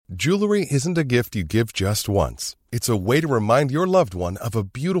Jewelry isn't a gift you give just once. It's a way to remind your loved one of a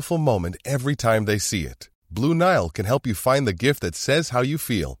beautiful moment every time they see it. Blue Nile can help you find the gift that says how you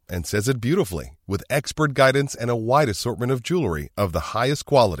feel and says it beautifully, with expert guidance and a wide assortment of jewelry of the highest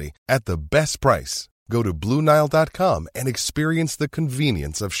quality at the best price. Go to BlueNile.com and experience the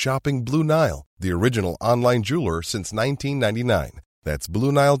convenience of shopping Blue Nile, the original online jeweler since 1999. That's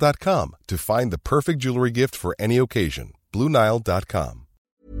BlueNile.com to find the perfect jewelry gift for any occasion. BlueNile.com.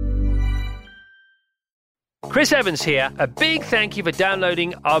 Chris Evans here. A big thank you for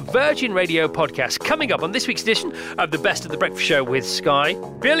downloading our Virgin Radio podcast. Coming up on this week's edition of the Best of the Breakfast Show with Sky,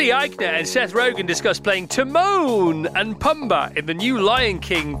 Billy Eichner and Seth Rogen discuss playing Timon and Pumbaa in the new Lion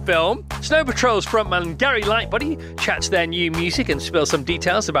King film. Snow Patrol's frontman Gary Lightbody chats their new music and spills some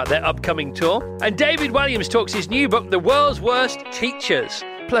details about their upcoming tour. And David Walliams talks his new book, The World's Worst Teachers.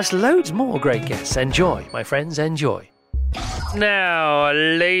 Plus loads more great guests. Enjoy, my friends, enjoy. Now,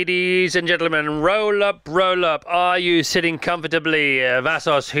 ladies and gentlemen, roll up. Are you sitting comfortably?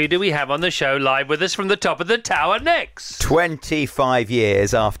 Vassos, who do we have on the show live with us from the top of the tower next? 25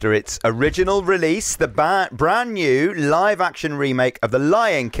 years after its original release, the brand new live-action remake of The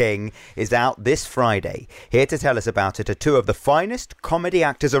Lion King is out this Friday. Here to tell us about it are two of the finest comedy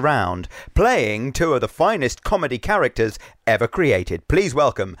actors around, playing two of the finest comedy characters ever created. Please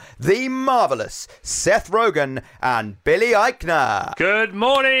welcome the marvellous Seth Rogen and Billy Eichner. Good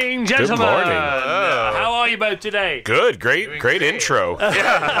morning, gentlemen. Good morning. How are you both today? Good. Great intro.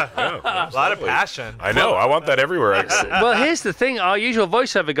 Yeah. A lot of passion. I know. I want that everywhere. Well, here's the thing. Our usual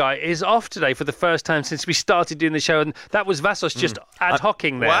voiceover guy is off today for the first time since we started doing the show, and that was Vassos just ad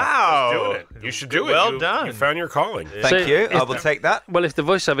hocing there. Wow. Doing it. You should do it. Well done. You found your calling. Thank you. I will take that. Well, if the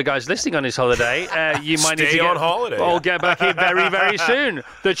voiceover guy's listening on his holiday, you might need to Stay on holiday. Or get back here very, very soon.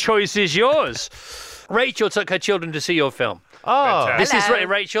 The choice is yours. Rachel took her children to see your film. Oh, This Hello. is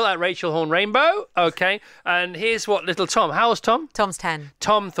Rachel at Rachel Horn Rainbow. Okay, and here's what little Tom. How was Tom? Tom's 10.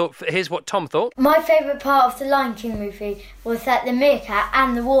 Tom thought. Here's what Tom thought. My favourite part of the Lion King movie was that the meerkat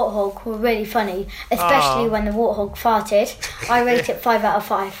and the warthog were really funny, especially when the warthog farted. I rate it 5 out of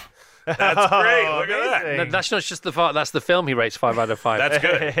 5. That's great. Look at that. No, that's not just the fart. That's the film. He rates 5 out of 5. That's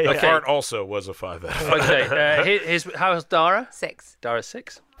good. The Okay. fart also was a 5 out of 5. Okay. Here's how's Dara? 6. Dara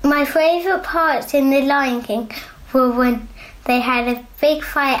 6. My favourite parts in The Lion King were when they had a big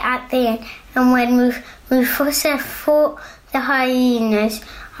fight at the end, and when Mufasa fought the hyenas.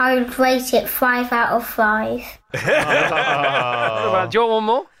 I would rate it 5 out of 5. Do you want one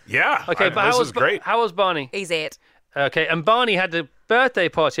more? Yeah. Okay, but this is great. how was Barney? He's 8. Okay, and Barney had a birthday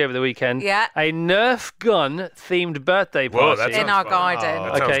party over the weekend. Yeah. A Nerf gun themed birthday party. Whoa, that In sounds our fun. garden.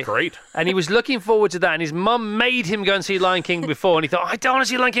 That sounds great. And he was looking forward to that, and his mum made him go and see Lion King before, and he thought, I don't want to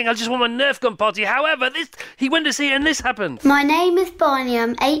see Lion King, I just want my Nerf gun party. However, he went to see it, and this happened. My name is Barney.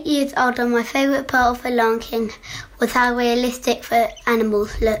 I'm 8 years old, and my favourite part of The Lion King was how realistic the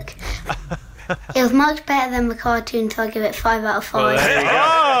animals look. It was much better than the cartoon, so I give it 5 out of 5.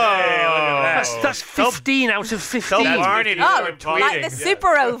 That's 15 out of 15. Tell Barney to Oh, start tweeting. like the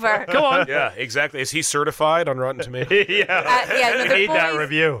super over. Go on. Yeah, exactly. Is he certified on Rotten Tomatoes? Yeah, no, I the need that boys-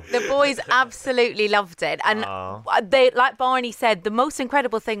 review. The boys absolutely loved it. And they, like Barney said, the most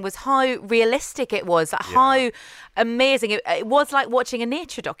incredible thing was how realistic it was, how amazing. It was like watching a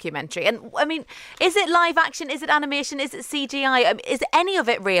nature documentary. And, I mean, is it live action? Is it animation? Is it CGI? I mean, is any of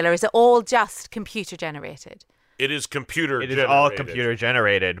it real, or is it all just computer generated? It is computer It generated. is all computer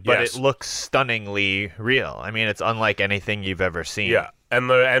generated, but Yes. it looks stunningly real. I mean, it's unlike anything you've ever seen. Yeah. And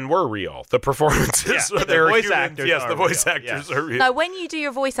we're real. The performances, Yeah, they're the voice humans. actors Yes, are the voice real, actors yes. are real. Now, when you do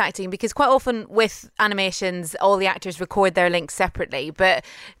your voice acting, because quite often with animations, all the actors record their links separately, but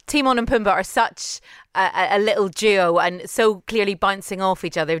Timon and Pumbaa are such a little duo and so clearly bouncing off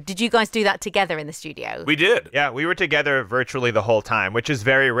each other. Did you guys do that together in the studio? We did. Yeah, we were together virtually the whole time, which is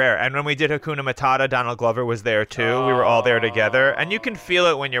very rare. And when we did Hakuna Matata, Donald Glover was there too. We were all there together. And you can feel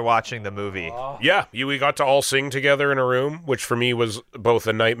it when you're watching the movie. Yeah, we got to all sing together in a room, which for me was both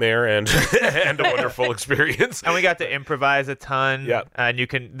a nightmare and and a wonderful experience. And we got to improvise a ton. Yeah. And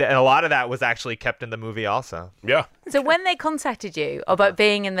and a lot of that was actually kept in the movie also. Yeah. So when they contacted you about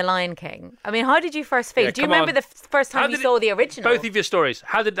being in The Lion King, I mean, how did you first feel? Yeah, Do you come remember on. the first How time you did saw it- the original? Both of your stories.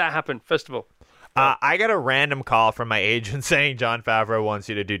 How did that happen, first of all? I got a random call from my agent saying Jon Favreau wants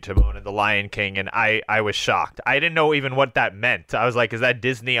you to do Timon and the Lion King, and I was shocked. I didn't know even what that meant. I was like, is that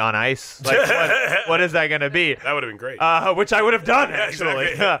Disney on ice? Like, what is that going to be? That would have been great. Which I would have done, Yeah,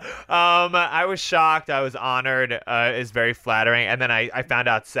 actually. exactly. I was shocked. I was honored. It's very flattering. And then I found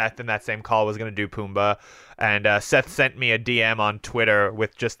out Seth in that same call was going to do Pumbaa. And Seth sent me a DM on Twitter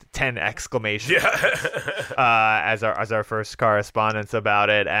with just 10 exclamations as our first correspondence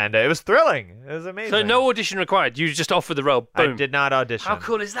about it, and it was thrilling. It was amazing. So no audition required. You just offered the role. Boom. I did not audition. How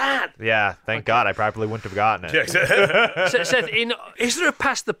cool is that? Yeah, thank God. I probably wouldn't have gotten it. Seth, is there a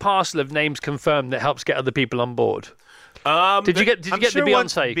pass the parcel of names confirmed that helps get other people on board? Did you get the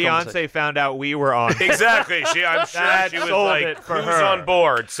Beyonce? Beyonce found out we were on. Exactly. I'm sure she was like, "Who's on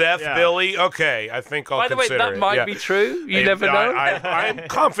board? Seth, Billy? Okay, I think I'll consider it." By the way, that might be true. You never know. I'm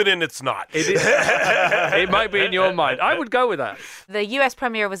confident it's not. It might be in your mind. I would go with that. The US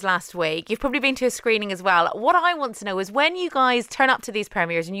premiere was last week. You've probably been to a screening as well. What I want to know is when you guys turn up to these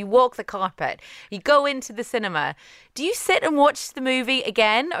premieres and you walk the carpet, you go into the cinema, do you sit and watch the movie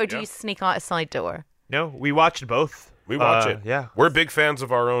again, or do you sneak out a side door? No, we watched both. We watch it. Yeah. We're big fans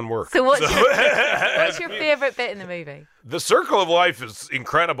of our own work. So what's your favourite bit in the movie? The Circle of Life is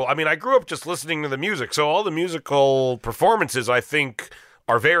incredible. I mean, I grew up just listening to the music, so all the musical performances, I think,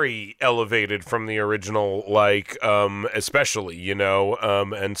 are very elevated from the original, especially,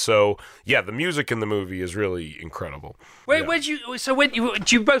 and so, the music in the movie is really incredible. Do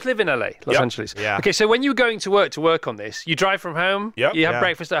you both live in LA, Los Angeles? Yeah. Okay, so when you're going to work on this, you drive from home, you have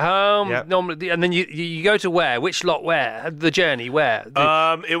breakfast at home, normally, and then you go to where? Which lot where? The journey where?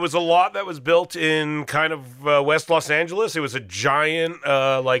 It was a lot that was built in kind of West Los Angeles. It was a giant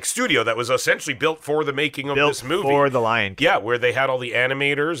studio that was essentially built for the making of this movie. For The Lion King. Yeah, where they had all the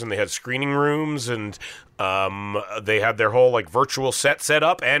animators and they had screening rooms and they had their whole virtual set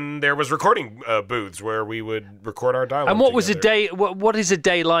up, and there was recording booths where we would record our dialogue. And what was together. a day? What is a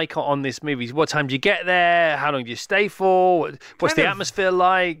day like on this movie? What time do you get there? How long do you stay for? What's the atmosphere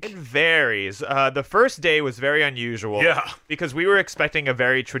like? It varies. The first day was very unusual. Yeah. Because we were expecting a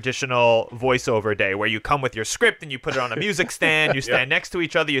very traditional voiceover day where you come with your script and you put it on a music stand, you stand next to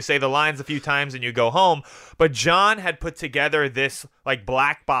each other, you say the lines a few times, and you go home. But John had put together this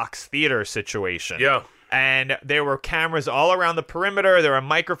black box theater situation. Yeah. And there were cameras all around the perimeter. There were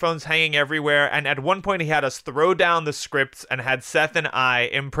microphones hanging everywhere. And at one point, he had us throw down the scripts and had Seth and I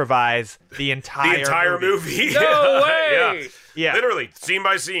improvise the entire movie. No way! Yeah. Literally, scene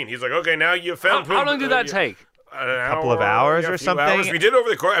by scene. He's like, okay, now you found... How long did that take? A couple of hours or something. Hours. We did over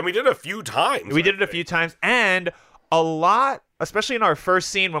the course, and we did it a few times. We did it a few times. And a lot... Especially in our first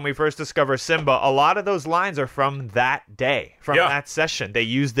scene when we first discover Simba, a lot of those lines are from that day, from that session. They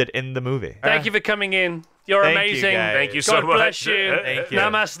used it in the movie. Thank you for coming in. You're amazing. Thank you so much. God bless you. Thank you.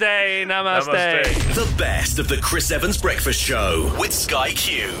 Namaste. Namaste. The best of the Chris Evans Breakfast Show with Sky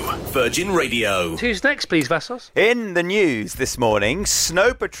Q, Virgin Radio. Who's next, please, Vassos? In the news this morning,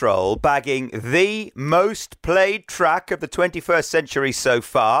 Snow Patrol bagging the most played track of the 21st century so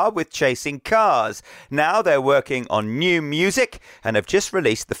far with Chasing Cars. Now they're working on new music and have just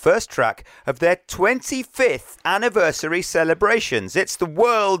released the first track of their 25th anniversary celebrations. It's the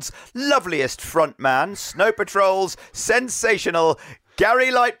world's loveliest frontman, Snow Patrol's sensational Gary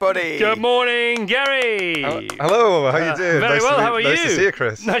Lightbody. Good morning, Gary. Hello, how you doing? Very well, how are you? Nice to see you,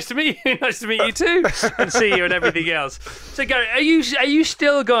 Chris. Nice to meet you. Nice to meet you too. And see you and everything else. So, Gary, are you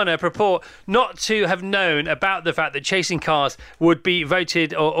still going to purport not to have known about the fact that Chasing Cars would be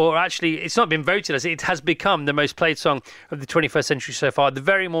voted, or actually, it's not been voted, as it has become the most played song of the 21st century so far, the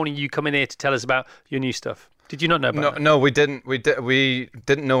very morning you come in here to tell us about your new stuff? Did you not know about that? No, we didn't. We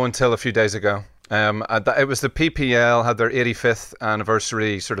didn't know until a few days ago. It was the PPL had their 85th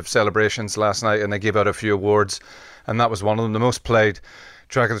anniversary sort of celebrations last night, and they gave out a few awards, and that was one of them, the most played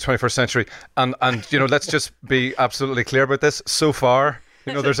track of the 21st century. And let's just be absolutely clear about this. So far,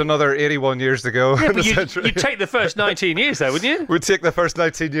 there's another 81 years to go. Yeah, but you'd take the first 19 years, though, wouldn't you? We'd take the first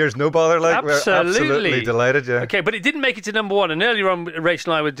 19 years, no bother. Absolutely. We're absolutely delighted, yeah. Okay, but it didn't make it to number one. And earlier on,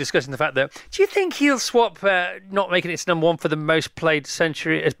 Rachel and I were discussing the fact that, do you think he'll swap not making it to number one for the most played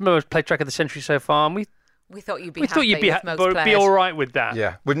track of the century so far? And we thought you'd be be all right with that.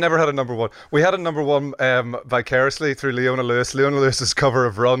 Yeah, we've never had a number one. We had a number one vicariously through Leona Lewis. Leona Lewis's cover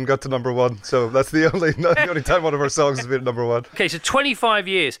of Run got to number one, so that's the only time one of our songs has been at number one. Okay, so 25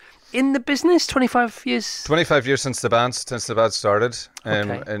 years in the business. 25 years. 25 years since the band started.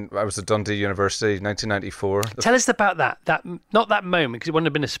 And I was at Dundee University, 1994. Tell us about that. Not that moment, because it wouldn't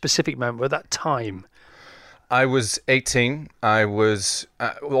have been a specific moment, but that time. I was 18. I was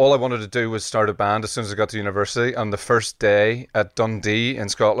all I wanted to do was start a band as soon as I got to university. On the first day at Dundee in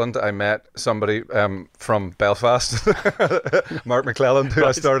Scotland, I met somebody from Belfast, Mark McClellan, who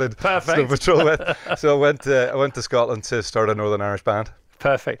I started Snow Patrol with. So I went to Scotland to start a Northern Irish band.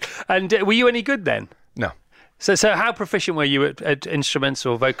 Perfect. And were you any good then? No. So how proficient were you at instruments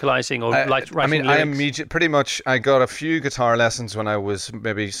or vocalizing or writing lyrics? Pretty much. I got a few guitar lessons when I was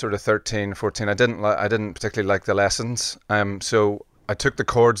maybe sort of 13, 14. I didn't particularly like the lessons. So I took the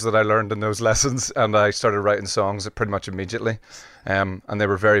chords that I learned in those lessons and I started writing songs pretty much immediately. And they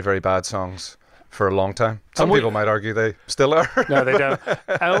were very, very bad songs for a long time. Some people might argue they still are. No, they don't.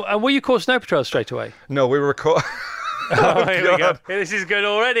 And were you called Snow Patrol straight away? No, we were called... Oh, here we go. This is good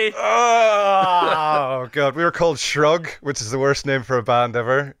already. Oh, God. We were called Shrug, which is the worst name for a band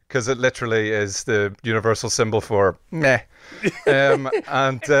ever, because it literally is the universal symbol for meh. And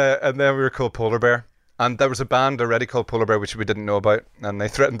then we were called Polar Bear. And there was a band already called Polar Bear, which we didn't know about, and they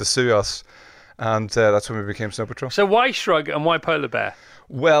threatened to sue us. And that's when we became Snow Patrol. So why Shrug and why Polar Bear?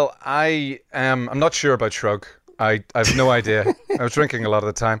 Well, I'm not sure about Shrug. I have no idea. I was drinking a lot of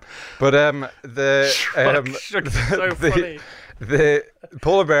the time, but the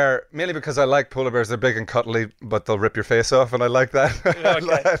polar bear, mainly because I like polar bears. They're big and cuddly, but they'll rip your face off, and I like that. Okay. I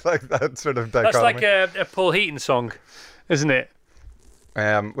like that sort of dichotomy. That's like a Paul Heaton song, isn't it?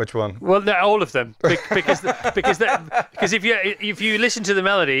 Which one? Well, all of them, because if you listen to the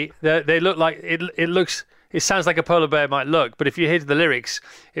melody, they look like it looks. It sounds like a polar bear might look, but if you hear the lyrics,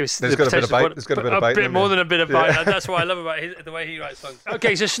 there's got a bit of bite. There's got a bit of bite. A bit more than a bit of bite. And that's what I love about the way he writes songs.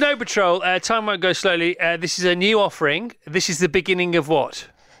 Okay, so Snow Patrol, time won't go slowly. This is a new offering. This is the beginning of what?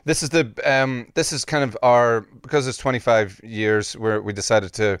 This is kind of our, because it's 25 years, we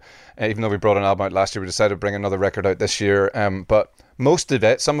decided to, even though we brought an album out last year, we decided to bring another record out this year. But most of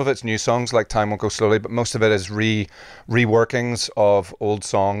it, some of it's new songs like Time Won't Go Slowly, but most of it is reworkings of old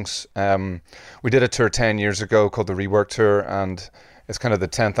songs. We did a tour 10 years ago called the Rework Tour, and it's kind of the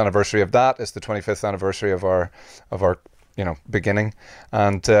 10th anniversary of that. It's the 25th anniversary of our beginning,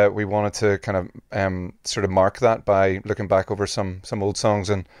 and we wanted to kind of sort of mark that by looking back over some old songs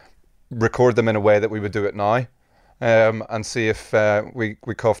and record them in a way that we would do it now, and see if we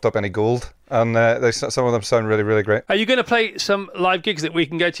coughed up any gold. And some of them sound really, really great. Are you going to play some live gigs that we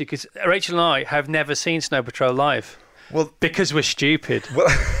can go to? Because Rachel and I have never seen Snow Patrol live. Well, because we're stupid. Well,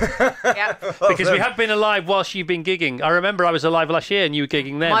 yeah. Because we have been alive whilst you've been gigging. I remember I was alive last year and you were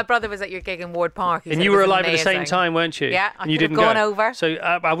gigging then. My brother was at your gig in Ward Park. And you were alive at the same time, weren't you? Yeah, and you didn't go over. So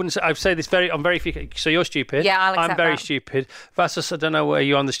I wouldn't say, I'd say this I'm very so you're stupid. Yeah, I'll accept I'm very that. stupid. Vassos, I don't know where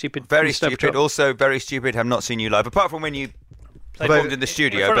you on the stupid. Very stupid. Also very stupid. Have not seen you live, apart from when you performed in the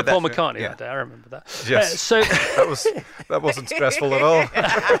studio. In front of Paul McCartney that day, I remember that. Yes. That wasn't stressful at all.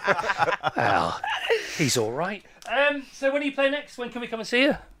 Well, he's all right. So when do you play next? When can we come and see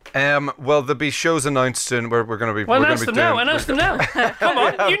you? Well, there'll be shows announced soon. We're going to be. Well, announce them now. Announce them now. Come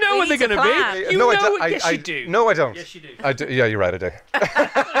on, you know what they're going to be. Yes, you do. No, I don't. Yes, you do. I do. Yeah, you're right. I do.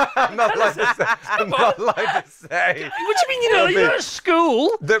 I'm not allowed to say. I'm not allowed to say. What do you mean? You're at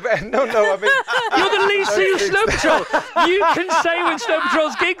school. No. I mean, you're the lead singer of Snow Patrol. You can say when Snow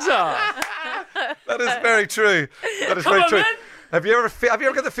Patrol's gigs are. That is very true. That is very true. Man. Have you ever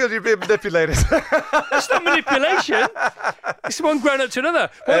got the feeling you're being manipulated? That's not manipulation. It's one grown up to another.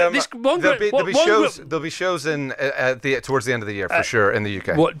 There'll be shows in towards the end of the year for sure in the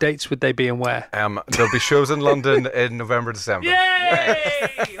UK. What dates would they be and where? There'll be shows in London in November, December.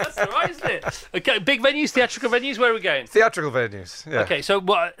 Yay! That's all right, isn't it? Okay, big venues, theatrical venues. Where are we going? Theatrical venues. Yeah. Okay, so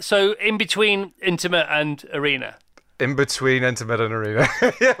what? So in between intimate and arena. In between intimate and arena.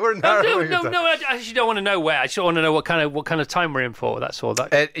 Yeah, we're narrowing it down. No, I actually don't want to know where. I just want to know what kind of time we're in for. That's all.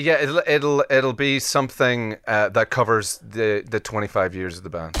 It'll be something that covers the 25 years of the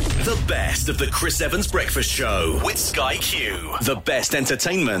band. The best of the Chris Evans Breakfast Show with Sky Q. The best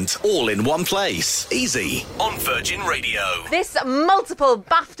entertainment all in one place. Easy on Virgin Radio. This multiple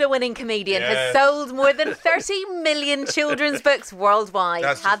BAFTA-winning comedian has sold more than 30 million children's books worldwide,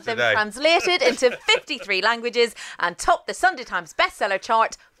 had them translated into 53 languages, and topped the Sunday Times bestseller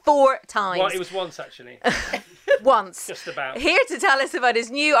chart 4 times. Well, it was once, actually. Once. Just about. Here to tell us about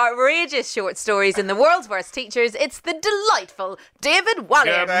his new outrageous short stories in the world's worst teachers, it's the delightful David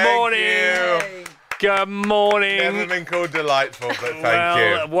Walliams. Good morning. Good morning. Never been called delightful, but thank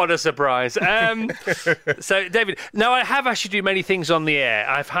you. What a surprise. So, David, now I have asked you to do many things on the air.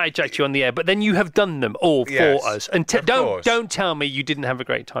 I've hijacked you on the air, but then you have done them all for us. And don't tell me you didn't have a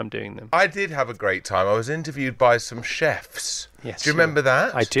great time doing them. I did have a great time. I was interviewed by some chefs. Yes. Do you remember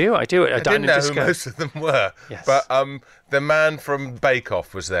that? I do. I didn't know who most of them were. Yes. But the man from Bake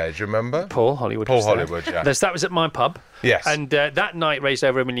Off was there. Do you remember? Paul Hollywood. Yeah. That was at my pub. Yes. And that night raised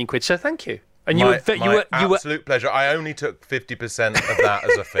over £1 million. So thank you. And my absolute pleasure. I only took 50% of that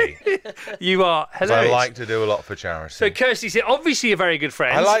as a fee. You are hilarious. I like to do a lot for charity. So Kirsty's obviously a very good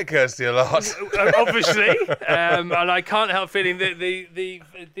friend. I like Kirsty a lot. Obviously. And I can't help feeling the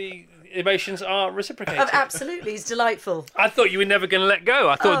emotions are reciprocated. Absolutely, it's delightful. I thought you were never going to let go.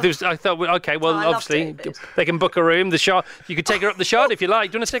 I thought okay, well, I obviously loved it. they can book a room. The Shard, you could take her up the Shard if you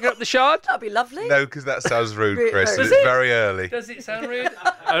like. Do you want to take her up the Shard? That'd be lovely. No, because that sounds rude, Chris. Does It's very early. Does it sound rude?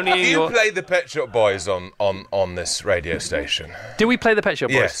 Only Do in you your... play the Pet Shop Boys on this radio station? Do we play the Pet Shop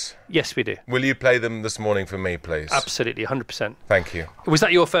Boys? Yes. Yes, we do. Will you play them this morning for me, please? Absolutely, 100%. Thank you. Was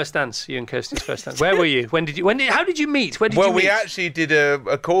that your first dance? You and Kirsty's first dance? Where were you? How did you meet? Where did you meet? Well, we actually did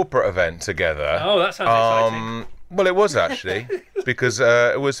a corporate event together. Oh, that sounds exciting. Well, it was actually because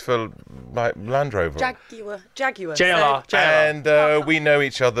it was for like Land Rover. Jaguar. JLR. And we know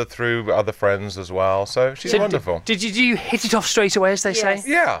each other through other friends as well, so she's wonderful. Did you hit it off straight away, as they say?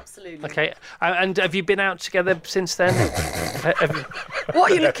 Yeah. Absolutely. Okay. And have you been out together since then?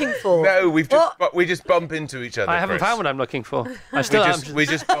 What are you looking for? No, we just bump into each other. I haven't Chris. found what I'm looking for. I We still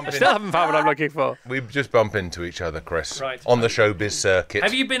just bump still haven't found what I'm looking for. We just bump into each other, Chris. Right. On the showbiz circuit.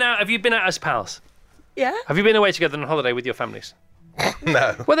 Have you been out as pals? Yeah. Have you been away together on holiday with your families?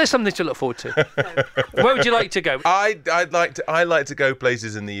 No. Well, there's something to look forward to. Where would you like to go? I like to go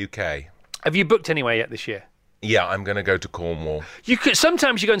places in the UK. Have you booked anywhere yet this year? Yeah, I'm going to go to Cornwall.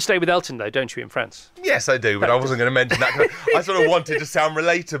 Sometimes you go and stay with Elton, though, don't you, in France? Yes, I do, but I wasn't going to mention that. I sort of wanted to sound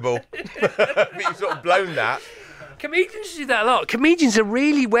relatable. But you've sort of blown that. Comedians do that a lot. Comedians are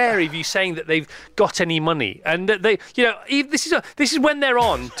really wary of you saying that they've got any money, and that they, this is when they're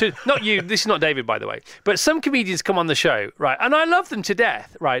on. Not you. This is not David, by the way. But some comedians come on the show, right? And I love them to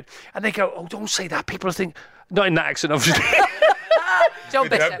death, right? And they go, "Oh, don't say that." People think, not in that accent, obviously. John We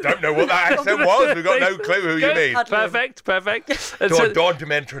Bishop. don't know what that accent was. We've got no clue who you mean. Perfect. And so- Don't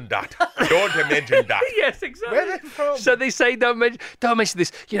mention that. Don't mention that. Yes, exactly. Where are they from? So they say, don't mention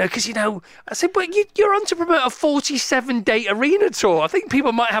this, because, I said, but you're on to promote a 47-date arena tour. I think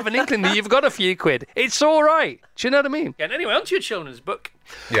people might have an inkling that you've got a few quid. It's all right. Do you know what I mean? And anyway, on to your children's book.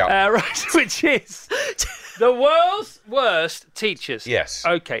 Yeah. Right, which is The World's Worst Teachers. Yes.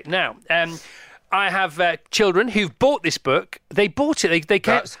 Okay, now, I have children who've bought this book. They bought it. They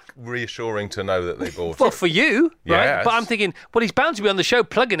kept... That's reassuring to know that they bought Well, it. for you, right? Yes. But I'm thinking, well, he's bound to be on the show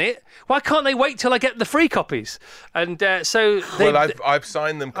plugging it. Why can't they wait till I get the free copies? And so they... Well, I've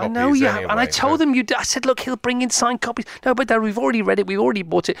signed them copies. I know you have, anyway, and I told them you. I said, look, he'll bring in signed copies. No, but we've already read it. We've already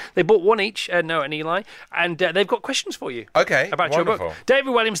bought it. They bought one each, Noah and Eli, and they've got questions for you. Okay, about wonderful. your book.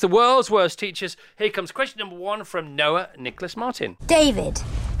 David Walliams, The World's Worst Teachers. Here comes question number 1 from Noah Nicholas Martin. David,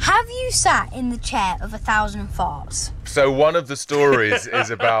 have you sat in the chair of 1,000 farts? So one of the stories is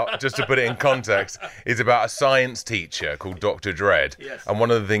about, just to put it in context, is about a science teacher called Dr. Dredd. Yes. And one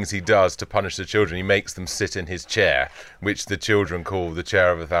of the things he does to punish the children, he makes them sit in his chair, which the children call the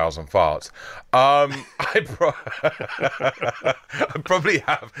chair of 1,000 farts. I probably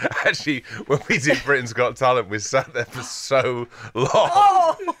have. Actually, when we did Britain's Got Talent, we sat there for so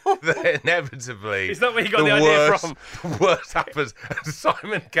long that inevitably... Is that where you got the idea from? The worst happens. And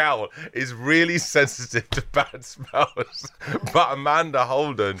Simon Cowell is really sensitive to bad smells, but Amanda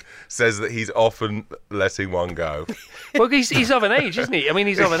Holden says that he's often letting one go. Well, he's of an age, isn't he? I mean,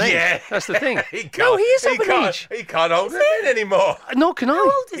 he's of an age. Yeah. That's the thing. He can't, No, he is of an age. He can't hold it in anymore. Nor can I. How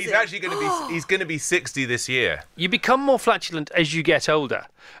old is He's he? actually going to be. He's going to be 60 this year. You become more flatulent as you get older,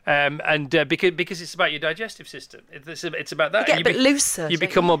 because it's about your digestive system. It's about that. You get And a bit looser, You don't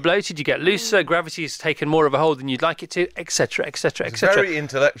become you? more bloated. You get looser. Gravity has taken more of a hold than you'd like it to, etc., etc., It's etc. very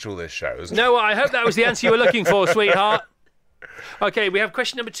intellectual, this show, isn't it? No, I hope that was the answer you were looking for, sweetheart. Okay, we have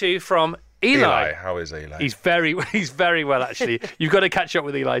question number 2 from Eli. How is Eli? He's very well, actually. You've got to catch up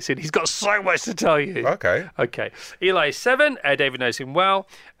with Eli soon. He's got so much to tell you. Okay. Eli is 7. David knows him well.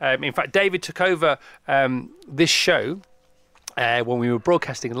 In fact, David took over this show when we were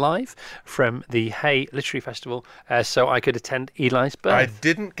broadcasting live from the Hay Literary Festival, so I could attend Eli's birth. I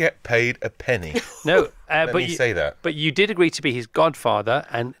didn't get paid a penny. No, Let me say that. But you did agree to be his godfather,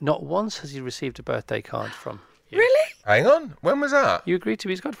 and not once has he received a birthday card from you. Really? Hang on. When was that? You agreed to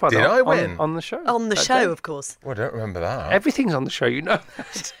be his godfather. Did I win? On the show. On the that show, day. of course. Well, I don't remember that. Everything's on the show, you know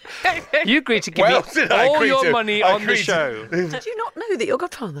that. You agreed to give Well, me did I all agree your to? money I on the agreed to- show. Did you not know that you're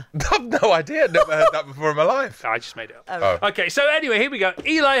godfather? I've no idea. I've never heard that before in my life. I just made it up. Oh. Okay, so anyway, here we go.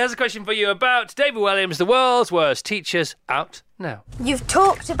 Eli has a question for you about David Walliams, The World's Worst Teachers, out now. You've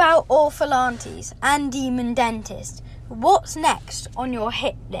talked about awful aunties and demon dentist. What's next on your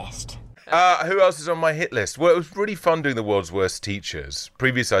hit list? Who else is on my hit list? Well, it was really fun doing The World's Worst Teachers.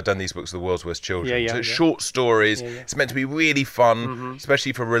 Previously, I'd done these books, The World's Worst Children. So it's short stories. It's meant to be really fun,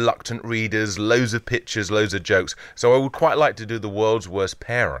 especially for reluctant readers. Loads of pictures, loads of jokes. So I would quite like to do The World's Worst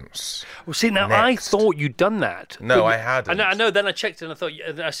Parents. Well, see, now I thought you'd done that. No, I hadn't. I know. Then I checked and I thought,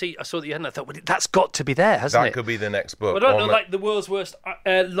 I saw that you hadn't. I thought, well, that's got to be there, hasn't it? That could be the next book. Well, I don't know, like The World's Worst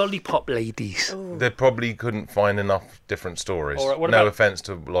Lollipop Ladies. They probably couldn't find enough different stories. Or what no about offence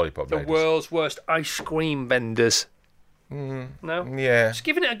to Lollipop Ladies. The World's Worst Ice Cream Vendors. No? Yeah. Just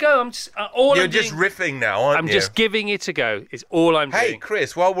giving it a go. I'm just You're just riffing now, aren't you? I'm just giving it a go. It's all I'm doing. Hey,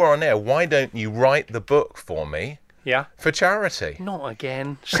 Chris, while we're on air, why don't you write the book for me? Yeah. For charity. Not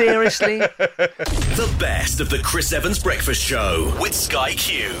again. Seriously? The best of the Chris Evans Breakfast Show with Sky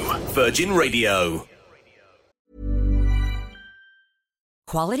Q. Virgin Radio.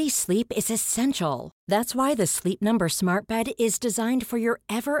 Quality sleep is essential. That's why the Sleep Number Smart Bed is designed for your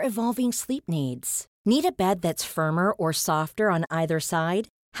ever-evolving sleep needs. Need a bed that's firmer or softer on either side?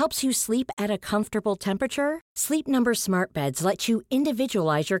 Helps you sleep at a comfortable temperature? Sleep Number Smart Beds let you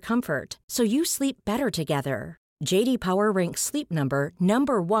individualize your comfort, so you sleep better together. J.D. Power ranks Sleep Number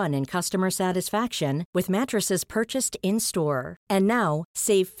number 1 in customer satisfaction with mattresses purchased in-store. And now,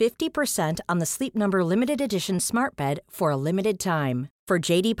 save 50% on the Sleep Number Limited Edition Smart Bed for a limited time. For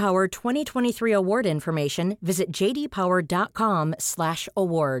J.D. Power 2023 award information, visit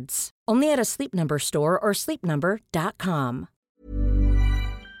jdpower.com/awards. Only at a Sleep Number store or sleepnumber.com.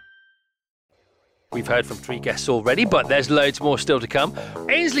 We've heard from 3 guests already, but there's loads more still to come.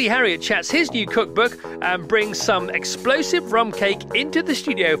 Ainsley Harriott chats his new cookbook and brings some explosive rum cake into the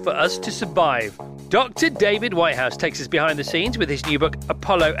studio for us to survive. Dr. David Whitehouse takes us behind the scenes with his new book,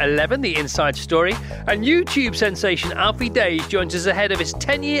 Apollo 11, The Inside Story. And YouTube sensation Alfie Days joins us ahead of his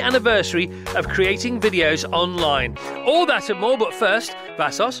 10-year anniversary of creating videos online. All that and more, but first,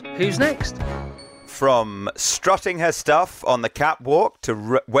 Vassos, who's next? From strutting her stuff on the catwalk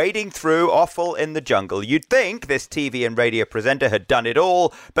to wading through offal in the jungle, you'd think this TV and radio presenter had done it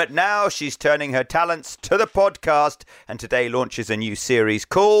all, but now she's turning her talents to the podcast and today launches a new series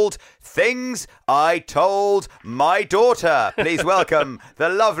called Things I Told My Daughter. Please welcome the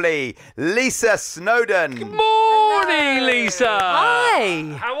lovely Lisa Snowdon. Good morning, Lisa.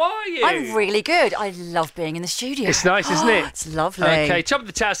 Hi. How are you? I'm really good. I love being in the studio. It's nice, isn't it? It's lovely. Okay, top of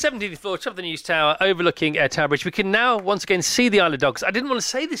the tower, 17th floor, top of the news tower, overlooking Tower Bridge. We can now once again see the Isle of Dogs. I didn't want to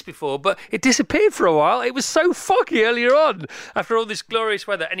say this before, but it disappeared for a while. It was so foggy earlier on after all this glorious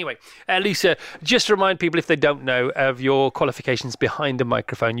weather. Anyway, Lisa, just to remind people, if they don't know, of your qualifications behind a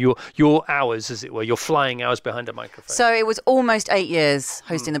microphone, your hours, as it were, your flying hours behind a microphone. So it was almost 8 years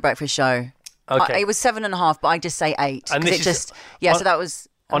hosting the breakfast show. Okay. It was 7.5, but I just say 8. And this so that was...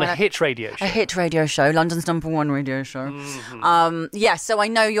 On a hit radio show. A hit radio show, London's #1 radio show. Mm-hmm. So I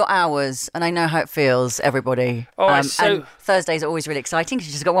know your hours and I know how it feels, everybody. And Thursdays are always really exciting because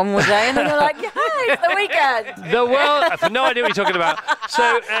you just got one more day and then you're like, yeah, it's the weekend. The world, I have no idea what you're talking about.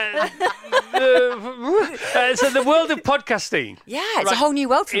 So the world of podcasting. Yeah, it's a whole new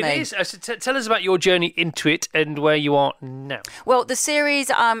world for me. It is. So tell us about your journey into it and where you are now. Well, the series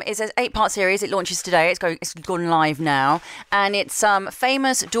is an 8-part series. It launches today. It's gone live now. And it's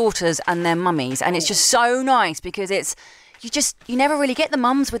famous daughters and their mummies, and it's just so nice because you never really get the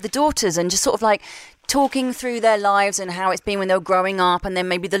mums with the daughters and just sort of like talking through their lives and how it's been when they were growing up and then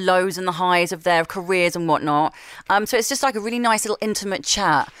maybe the lows and the highs of their careers and whatnot. So it's just like a really nice little intimate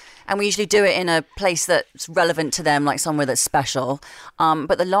chat. And we usually do it in a place that's relevant to them, like somewhere that's special.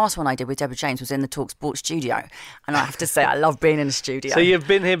 But the last one I did with Deborah James was in the Talk Sport studio. And I have to say, I love being in a studio. So you've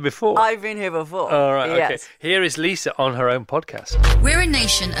been here before? I've been here before. All right, yes. okay. Here is Lisa on her own podcast. We're a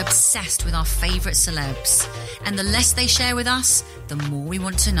nation obsessed with our favourite celebs. And the less they share with us, the more we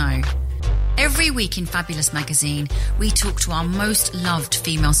want to know. Every week in Fabulous magazine, we talk to our most loved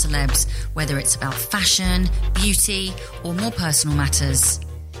female celebs, whether it's about fashion, beauty, or more personal matters.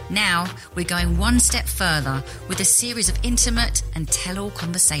 Now, we're going one step further with a series of intimate and tell-all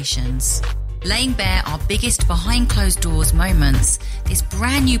conversations. Laying bare our biggest behind-closed-doors moments, this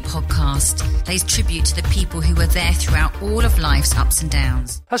brand new podcast pays tribute to the people who were there throughout all of life's ups and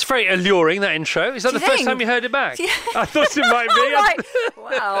downs. That's very alluring, that intro. Is that the first time you heard it back? Yeah. I thought it might be.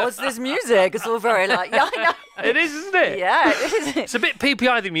 Wow, what's this music? It's all very like, yeah, I know. It is, isn't it? Yeah, it is. It's a bit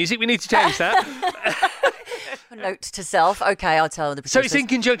PPI, the music. We need to change that. Note to self. Okay, I'll tell the producers. So it's in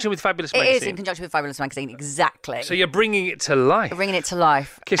conjunction with Fabulous Magazine? It is in conjunction with Fabulous Magazine, exactly. So you're bringing it to life? We're bringing it to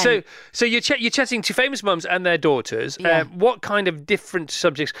life. Okay, so you're chatting to famous mums and their daughters. Yeah. What kind of different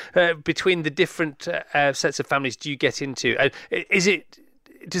subjects between the different sets of families do you get into? Is it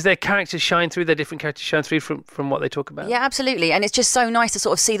does their characters shine through? Their different characters shine through from what they talk about? Yeah, absolutely. And it's just so nice to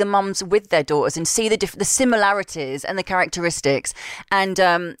sort of see the mums with their daughters and see the similarities and the characteristics. And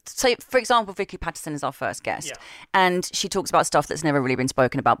so, for example, Vicky Patterson is our first guest, and she talks about stuff that's never really been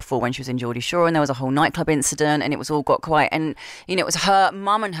spoken about before when she was in Geordie Shore, and there was a whole nightclub incident, and it was all got quite, and it was her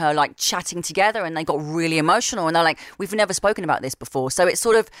mum and her like chatting together, and they got really emotional, and they're like, we've never spoken about this before. So it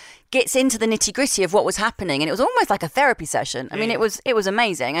sort of gets into the nitty gritty of what was happening, and it was almost like a therapy session. I mean, it was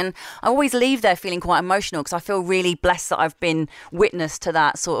amazing, and I always leave there feeling quite emotional because I feel really blessed that I've been witness to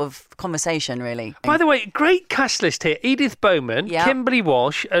that sort of conversation, really. By the way, great cast list here. Edith Bowman, Kimberly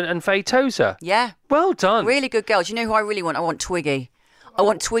Walsh, and Faye Tozer. Yeah. Well done. Really good girls. You know who I really want? I want Twiggy. I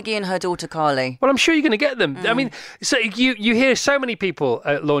want Twiggy and her daughter Carly. Well, I'm sure you're going to get them. I mean, so you hear so many people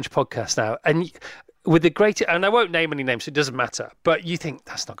launch podcasts now, and with the great, and I won't name any names, so it doesn't matter, but you think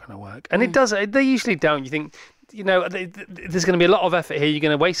that's not going to work, and it does. They usually don't. You think, there's going to be a lot of effort here. You're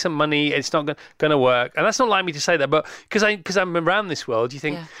going to waste some money. It's not going to work, and that's not like me to say that, but because I'm around this world, you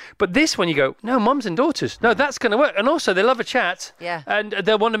think. Yeah. But this one, you go, no, mums and daughters, no, that's going to work, and also they love a chat. Yeah. And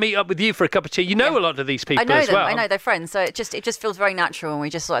they'll want to meet up with you for a cup of tea. You know a lot of these people as well. I know they're friends, so it just feels very natural, and we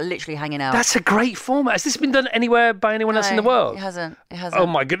just sort of literally hanging out. That's a great format. Has this been done anywhere by anyone else in the world? It hasn't. Oh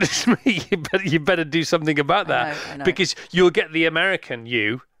my goodness me! You better do something about that. I know. Because you'll get the American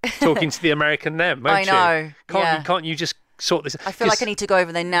you talking to the American them, won't you? I know. Can't you just sort this? I feel like I need to go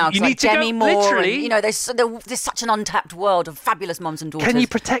over there now. You need to Demi go, Moore, literally. And, there's such an untapped world of fabulous mums and daughters. Can you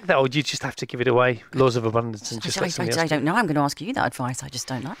protect that, or do you just have to give it away? Laws of abundance and just let somebody else. I don't know. I'm going to ask you that advice. I just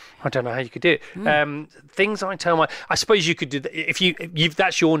don't know. I don't know how you could do it. Things I tell I suppose you could do that if you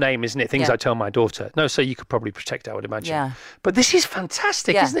that's your name, isn't it? Things I tell my daughter. No, so you could probably protect it, I would imagine. Yeah. But this is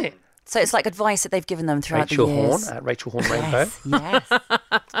fantastic, isn't it? So it's like advice that they've given them throughout Rachel the years. Horn at Rachel Horn Rainbow.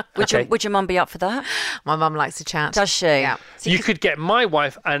 Yes. Would your mum be up for that? My mum likes to chat. Does she? Yeah. So you could get my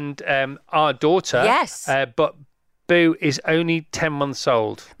wife and our daughter. Yes. But Boo is only 10 months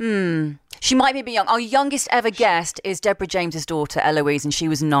old. She might be a bit young. Our youngest ever guest is Deborah James's daughter, Eloise, and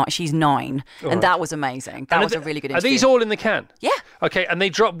she's 9. And that was amazing. That was a really good interview. Are these all in the can? Yeah. Okay, and they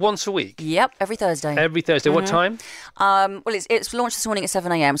drop once a week? Yep, every Thursday. Every Thursday. What time? Well, it's launched this morning at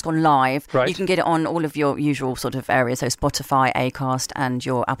 7 a.m. It's gone live. Right. You can get it on all of your usual sort of areas, so Spotify, Acast, and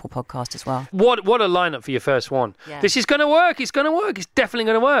your Apple Podcast as well. What a lineup for your first one. Yeah. This is going to work. It's going to work. It's definitely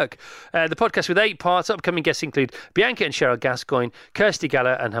going to work. The podcast with 8 parts. Upcoming guests include Bianca and Cheryl Gascoigne, Kirsty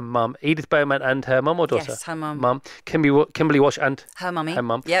Geller and her mum, Edith Bowman and her mum or daughter? Yes, her mum. Mum. Kimberly Walsh and her mummy. Her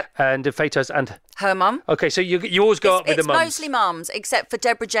mum. Yep. And Faye Tozer and her mum. Okay, so you always go up with the mums. It's mostly mums, except for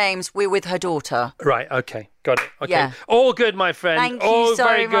Deborah James. We're with her daughter. Right. Okay. Got it. Okay. Yeah. All good, my friend. Thank all you so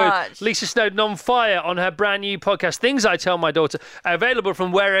very much. Good. Lisa Snowden on fire on her brand new podcast, Things I Tell My Daughter, available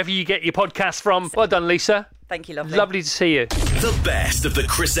from wherever you get your podcasts from. Well done, Lisa. Thank you, lovely. Lovely to see you. The best of the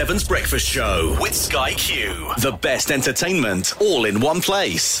Chris Evans Breakfast Show with Sky Q. The best entertainment all in one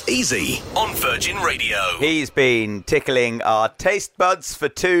place. Easy on Virgin Radio. He's been tickling our taste buds for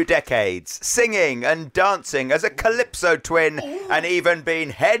 2 decades, singing and dancing as a Calypso twin, and even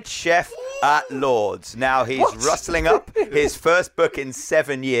been head chef at Lord's. Now he's rustling up his first book in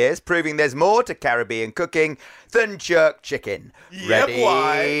 7 years, proving there's more to Caribbean cooking than jerk chicken.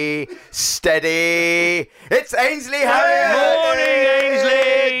 Ready, steady, it's Ainsley Harriott! Morning,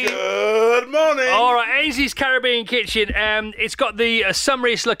 Ainsley! Good morning! All right, Ainsley's Caribbean Kitchen. It's got the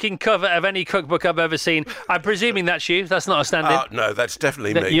summariest looking cover of any cookbook I've ever seen. I'm presuming that's you. That's not a stand-in. No, that's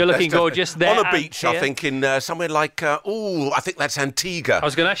definitely me. You're looking gorgeous there. On a beach, I think, in somewhere like, I think that's Antigua. I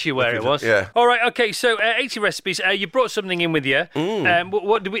was going to ask you where it was. Yeah. All right, okay, so 80 recipes. You brought something in with you.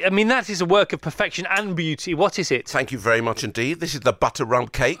 What do we? I mean, that is a work of perfection and beauty. What is it? Thank you very much indeed. This is the butter rum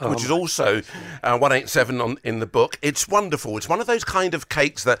cake, which is also 187 in the book. It's wonderful. It's one of those kind of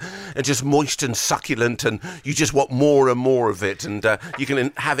cakes that are just moist and succulent, and you just want more and more of it, and you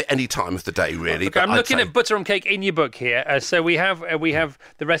can have it any time of the day, really. Okay, I'm looking at butter rum cake in your book here. So we have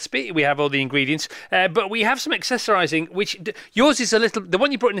the recipe, we have all the ingredients, but we have some accessorising, which yours is a little. The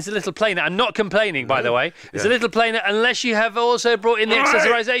one you brought in is a little plainer. I'm not complaining, by the way. It's a little plainer, unless you have also brought in the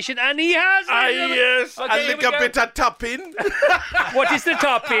accessorisation, and he has. Yes, okay, a little bit of topping. What is the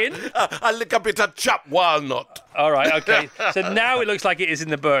topping? A little bit of chopped walnut. All right, okay. So now it looks like it is in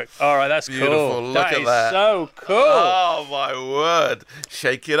the book. All right, that's Beautiful. cool. Look at that. So cool. Oh, my word.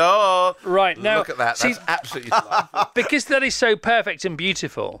 Shake it off. Right, now... Look at that. That's absolutely delightful. Because that is so perfect and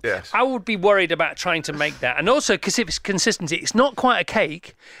beautiful, yes. I would be worried about trying to make that. And also, because it's consistency, it's not quite a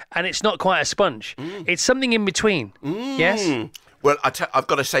cake and it's not quite a sponge. It's something in between. Yes? Well, I've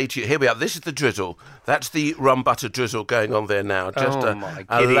got to say to you, here we are. This is the drizzle. That's the rum butter drizzle going on there now. Just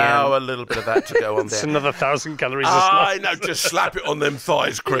allow a little bit of that to go on there. It's another 1,000 calories. I know. Just slap it on them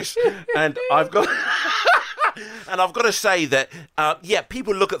thighs, Chris. And I've got to say that,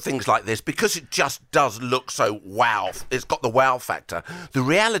 people look at things like this because it just does look so wow. It's got the wow factor. The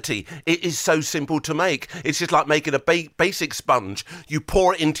reality, it is so simple to make. It's just like making a basic sponge. You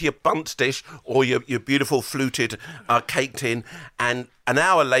pour it into your bundt dish or your beautiful fluted cake tin, and an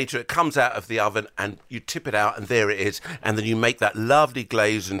hour later it comes out of the oven and you tip it out and there it is, and then you make that lovely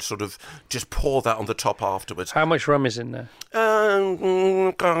glaze and sort of just pour that on the top afterwards. How much rum is in there?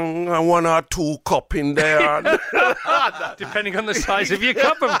 1 or 2 cup in there. Depending on the size of your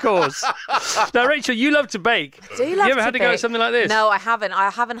cup, of course. Now, Rachel, you love to bake. Do you love you ever had to go at something like this? No, I haven't. I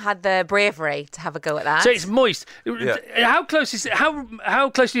haven't had the bravery to have a go at that. So it's moist. Yeah. How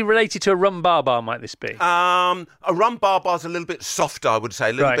closely related to a rum bar might this be? A rum bar's a little bit softer, I would say,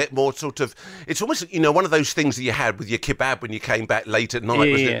 a little bit more sort of. It's almost one of those things that you had with your kebab when you came back late at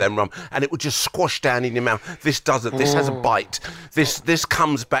night, wasn't it? Then rum, and it would just squash down in your mouth. This doesn't. This has a bite. This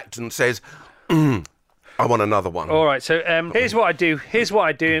comes back and says, I want another one. All right, so here's what I do. Here's what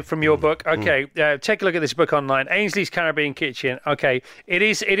I do from your book. Okay, take a look at this book online. Ainsley's Caribbean Kitchen. Okay, it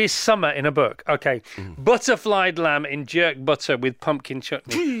is summer in a book. Okay, butterflied lamb in jerk butter with pumpkin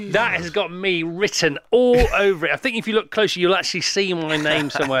chutney. That has got me written all over it. I think if you look closer, you'll actually see my name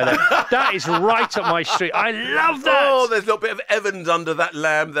somewhere there. That is right up my street. I love that. Oh, there's a little bit of Evans under that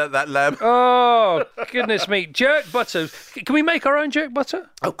lamb. That lamb. Oh, goodness me. Jerk butter. Can we make our own jerk butter?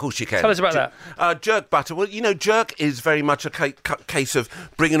 Of course you can. Tell us about that. Jerk butter. Well, jerk is very much a case of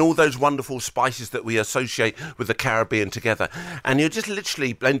bringing all those wonderful spices that we associate with the Caribbean together. And you're just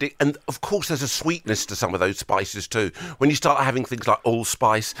literally blending. And, of course, there's a sweetness to some of those spices, too. When you start having things like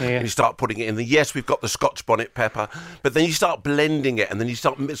allspice, and you start putting it in the... Yes, we've got the Scotch bonnet pepper, but then you start blending it, and then you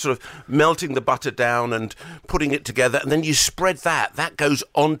start sort of melting the butter down and putting it together, and then you spread that. That goes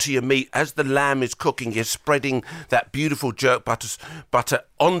onto your meat. As the lamb is cooking, you're spreading that beautiful jerk butter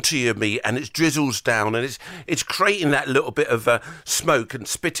onto your meat, and it drizzles down, and it's creating that little bit of smoke and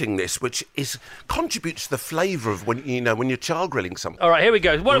spittingness, which contributes to the flavour of when you're char grilling something. All right, here we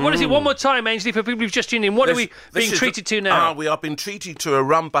go. What is it? One more time, Ainsley, for people who've just tuned in. What are we being treated to now? We are being treated to a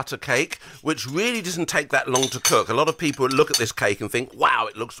rum butter cake, which really doesn't take that long to cook. A lot of people look at this cake and think, wow,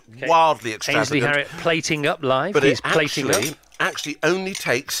 it looks wildly extravagant. Ainsley Harriott plating up live. But He's it plating up. Actually only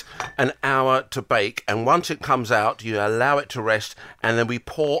takes an hour to bake, and once it comes out you allow it to rest, and then we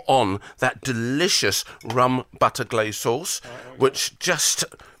pour on that delicious rum butter glaze sauce, which just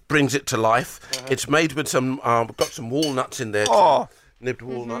brings it to life. It's made with some got some walnuts in there too. Nibbed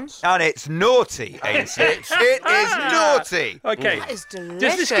walnuts. And it's naughty, Ainsley. It is naughty. Okay. That is delicious.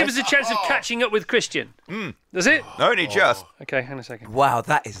 Does this give us a chance of catching up with Christian? Does it? Only just. Okay, hang on a second. Wow,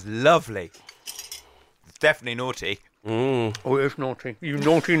 that is lovely. It's definitely naughty. Oh, it's naughty. You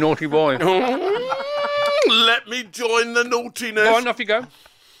naughty, naughty boy. Let me join the naughtiness. Go on, off you go.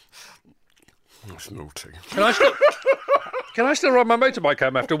 That's naughty. Can I still ride my motorbike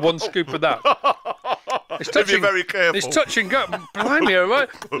home after one scoop of that? It's touching. Be very careful. It's touch and go. Blimey, all right.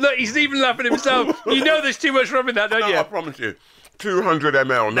 Look, he's even laughing himself. You know there's too much rum in that, don't you? I promise you. 200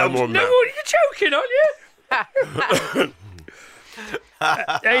 ml, no more than that. You're joking, aren't you?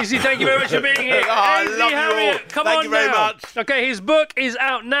 Ainsley, thank you very much for being here. I Ainsley love you Harriott, all. come Thank on you very now. much. Okay, his book is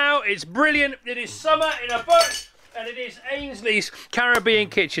out now. It's brilliant. It is summer in a book. And it is Ainsley's Caribbean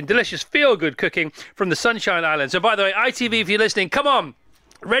Kitchen. Delicious, feel-good cooking from the Sunshine Islands. So, by the way, ITV, if you're listening, come on.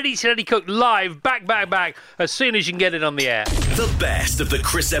 Ready, steady, cook live, back, as soon as you can get it on the air. The best of the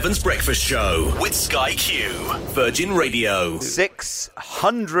Chris Evans Breakfast Show with Sky Q, Virgin Radio.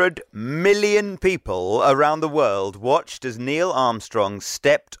 600 million people around the world watched as Neil Armstrong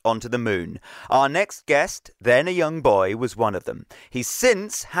stepped onto the moon. Our next guest, then a young boy, was one of them. He's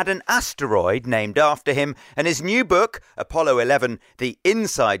since had an asteroid named after him, and his new book, Apollo 11, The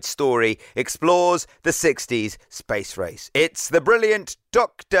Inside Story, explores the 60s space race. It's the brilliant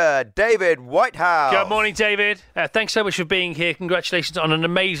Dr. David Whitehouse. Good morning, David. Thanks so much for being here. Congratulations on an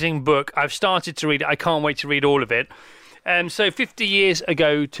amazing book. I've started to read it. I can't wait to read all of it. So 50 years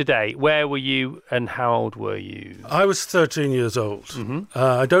ago today, where were you and how old were you? I was 13 years old.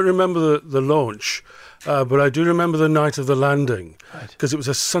 I don't remember the launch. but I do remember the night of the landing, because it was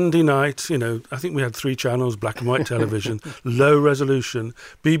a Sunday night. I think we had 3 channels, black and white television, low resolution.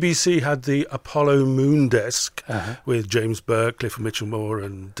 BBC had the Apollo Moon Desk with James Burke, Clifford Mitchell-Moore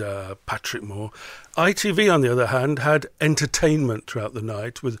and Patrick Moore. ITV, on the other hand, had entertainment throughout the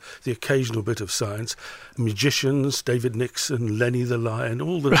night with the occasional bit of science. Magicians, David Nixon, Lenny the Lion,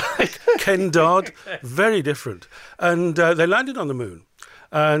 all the Ken Dodd, very different. And they landed on the moon.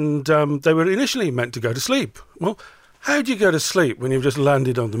 And they were initially meant to go to sleep. Well, how do you go to sleep when you've just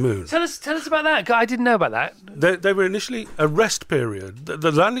landed on the moon? Tell us about that. I didn't know about that. They were initially a rest period.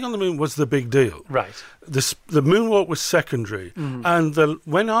 The landing on the moon was the big deal. Right. The moonwalk was secondary. And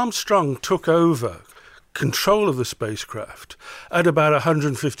when Armstrong took over control of the spacecraft at about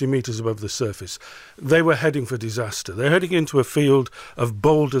 150 metres above the surface, they were heading for disaster. They're heading into a field of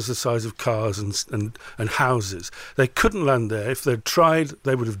boulders the size of cars and houses. They couldn't land there. If they'd tried,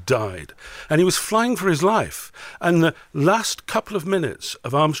 they would have died. And he was flying for his life. And the last couple of minutes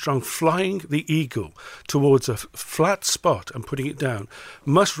of Armstrong flying the Eagle towards a flat spot and putting it down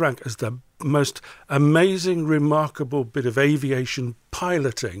must rank as the most amazing, remarkable bit of aviation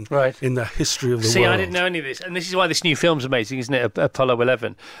piloting in the history of the world. See, I didn't know any of this, and this is why this new film's amazing, isn't it? Apollo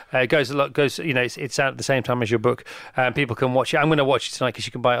 11 goes. It's out at the same time as your book. People can watch it. I'm going to watch it tonight because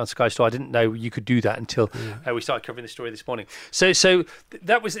you can buy it on Sky Store. I didn't know you could do that until we started covering the story this morning. So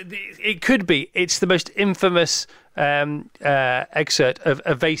that was. It could be. It's the most infamous excerpt of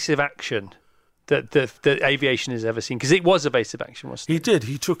evasive action that aviation has ever seen, because it was evasive action, wasn't it? He did.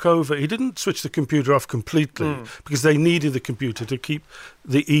 He took over. He didn't switch the computer off completely because they needed the computer to keep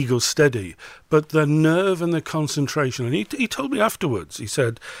the Eagle steady. But the nerve and the concentration, and he told me afterwards, he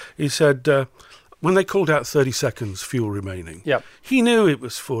said, when they called out 30 seconds fuel remaining, he knew it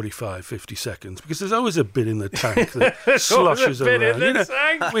was 45, 50 seconds, because there's always a bit in the tank that sloshes around.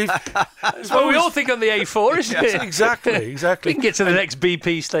 That's what we all think on the A4, isn't it? Exactly. We can get to the next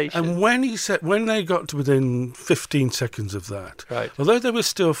BP station. And when they got to within 15 seconds of that, although they were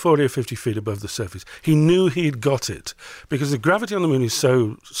still 40 or 50 feet above the surface, he knew he'd got it, because the gravity on the moon is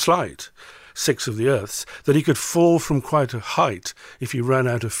so slight, 6 of the Earth's, that he could fall from quite a height if he ran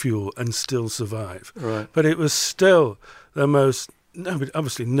out of fuel and still survive. Right. But it was still the most...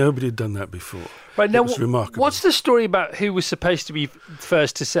 Obviously, nobody had done that before. Right, now, it was remarkable. What's the story about who was supposed to be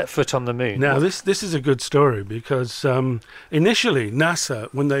first to set foot on the moon? Now, this is a good story, because initially NASA,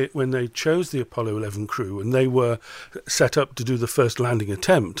 when they chose the Apollo 11 crew and they were set up to do the first landing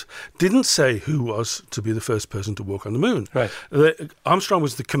attempt, didn't say who was to be the first person to walk on the moon. Right. Armstrong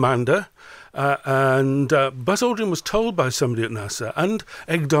was the commander, and Buzz Aldrin was told by somebody at NASA, and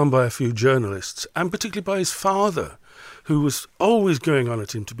egged on by a few journalists, and particularly by his father, who was always going on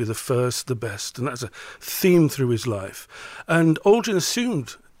at him to be the first, the best, and that's a theme through his life. And Aldrin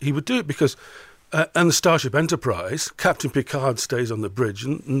assumed he would do it because, and the Starship Enterprise, Captain Picard stays on the bridge,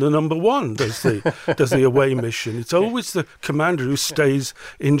 and the number one does the away mission. It's always the commander who stays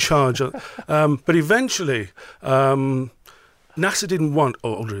in charge. But eventually, NASA didn't want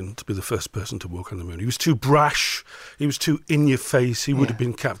Aldrin to be the first person to walk on the moon. He was too brash. He was too in your face. He would have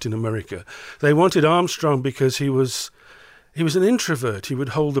been Captain America. They wanted Armstrong because he was an introvert. He would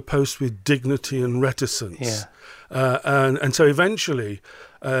hold the post with dignity and reticence. And so eventually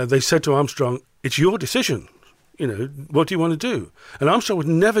they said to Armstrong, "It's your decision. What do you want to do?" And Armstrong would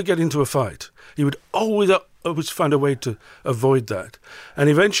never get into a fight. He would always find a way to avoid that. And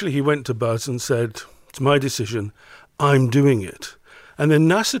eventually he went to Buzz and said, "It's my decision. I'm doing it." And then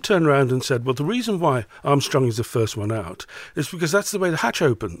NASA turned around and said, well, the reason why Armstrong is the first one out is because that's the way the hatch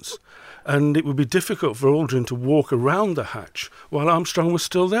opens. And it would be difficult for Aldrin to walk around the hatch while Armstrong was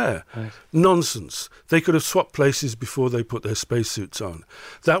still there. Right. Nonsense. They could have swapped places before they put their spacesuits on.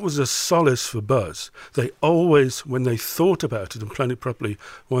 That was a solace for Buzz. They always, when they thought about it and planned it properly,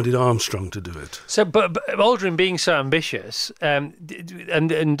 wanted Armstrong to do it. So, but Aldrin being so ambitious, and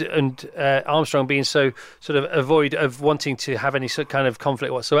Armstrong being so sort of avoid of wanting to have any sort of kind of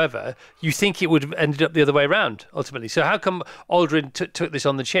conflict whatsoever, you think it would have ended up the other way around ultimately. So how come Aldrin took this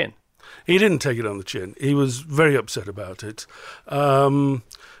on the chin? He didn't take it on the chin. He was very upset about it. In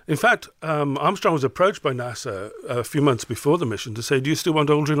fact, Armstrong was approached by NASA a few months before the mission to say, do you still want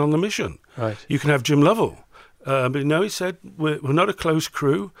Aldrin on the mission? Right. You can have Jim Lovell. But no, he said, we're not a close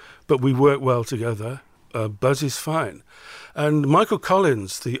crew, but we work well together. Buzz is fine. And Michael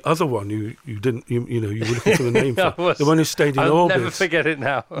Collins, the other one you were looking for the name for, the one who stayed in orbit. I'll never forget it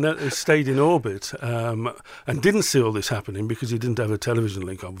now. Stayed in orbit and didn't see all this happening because he didn't have a television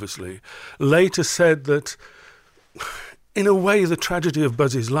link, obviously. Later said that in a way, the tragedy of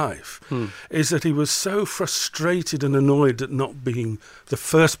Buzz's life is that he was so frustrated and annoyed at not being the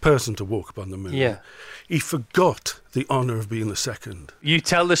first person to walk upon the moon. Yeah. He forgot the honour of being the second. You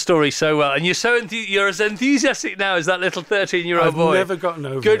tell the story so well, and you're as enthusiastic now as that little 13-year-old boy. I've never gotten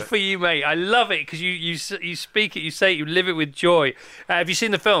over it. Good for you, mate. I love it because you speak it, you say it, you live it with joy. Have you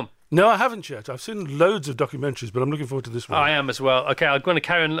seen the film? No, I haven't yet. I've seen loads of documentaries, but I'm looking forward to this one. I am as well. Okay, I'm going to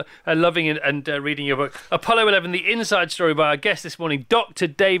carry on loving it and reading your book. Apollo 11, the inside story by our guest this morning, Dr.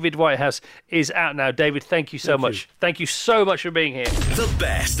 David Whitehouse, is out now. David, thank you so much. Thank you so much for being here. The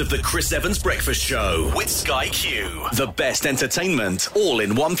best of the Chris Evans Breakfast Show with Sky Q. The best entertainment all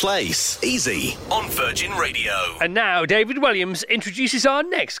in one place. Easy on Virgin Radio. And now, David Walliams introduces our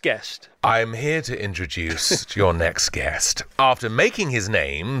next guest. I'm here to introduce your next guest. After making his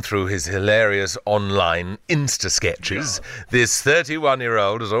name through his hilarious online Insta sketches, this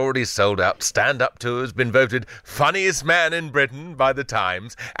 31-year-old has already sold out stand-up tours, been voted funniest man in Britain by The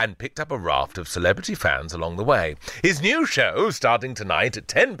Times, and picked up a raft of celebrity fans along the way. His new show, starting tonight at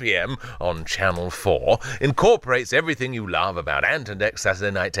 10 p.m. on Channel 4, incorporates everything you love about Ant and Dec's Saturday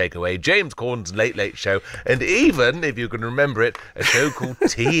Night Takeaway, James Corden's Late Late Show, and even, if you can remember it, a show called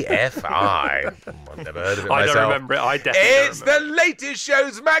TFI. I've never heard of it myself. I don't remember it. I definitely It's the latest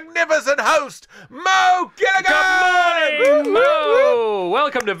show's magnificent host, Mo Gilligan! Good morning, Mo!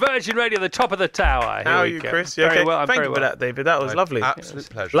 Welcome to Virgin Radio, the top of the tower. How are you, Chris? You okay? Well, Thank you for that, David. That was lovely. Absolute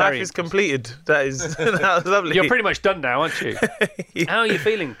pleasure. Life is completed. That was lovely. You're pretty much done now, aren't you? How are you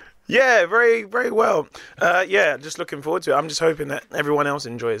feeling? Yeah, very, very well. Just looking forward to it. I'm just hoping that everyone else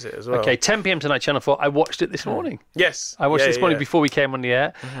enjoys it as well. Okay, 10 p.m. tonight, Channel 4. I watched it this morning. Yes. I watched it this morning before we came on the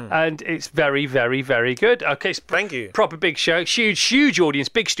air, and it's very, very, very good. Okay, thank you. Proper big show. Huge audience,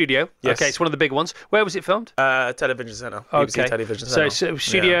 big studio. Yes. Okay, it's one of the big ones. Where was it filmed? Television Centre. BBC Television Centre. So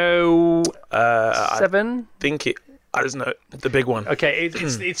Studio 7? I just know the big one. Okay,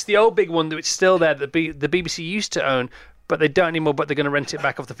 it's the old big one that's still there that the BBC used to own, but they don't anymore, but they're going to rent it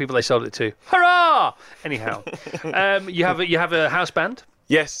back off the people they sold it to. Hurrah! Anyhow, you have a house band?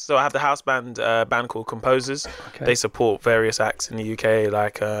 Yes, so I have the house band, band called Composers. Okay. They support various acts in the UK,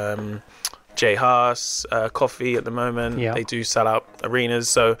 like Jay Haas, Coffee at the moment. Yeah. They do sell out arenas,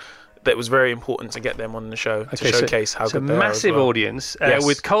 so it was very important to get them on the show to showcase how good they are. It's a massive audience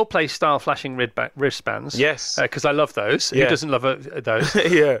with Coldplay-style flashing wristbands. Yes. Because I love those. Yeah. Who doesn't love those?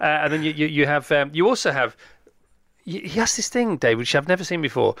 Yeah. And then you also have... He has this thing, Dave, which I've never seen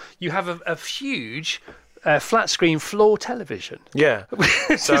before. You have a huge flat screen floor television. Yeah.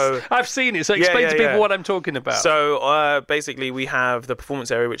 So I've seen it. So explain to people what I'm talking about. So basically we have the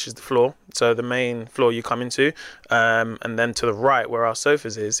performance area, which is the floor. So the main floor you come into, and then to the right where our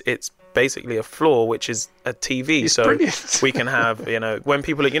sofas is, it's basically a floor which is a TV. It's so brilliant. We can have, when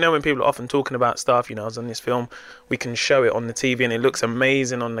people are often talking about stuff, I was on this film, we can show it on the TV and it looks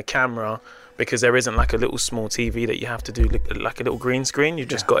amazing on the camera. Because there isn't like a little small TV that you have to do like a little green screen. You've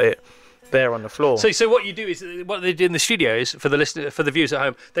just got it there on the floor. So what you do is what they do in the studios for the viewers at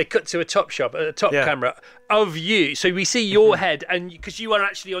home. They cut to a top camera of you, so we see your head, and because you are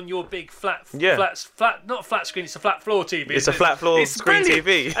actually on your big flat, not flat screen. It's a flat floor TV. It's a flat floor screen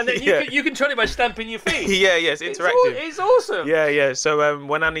TV, and then you control it by stamping your feet. It's interactive. It's awesome. Yeah. So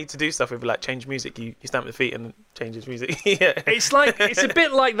when I need to do stuff with like change music, you stamp the feet and it changes music. It's a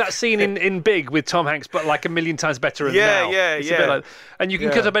bit like that scene in Big with Tom Hanks, but like a million times better. It's a bit like, and you can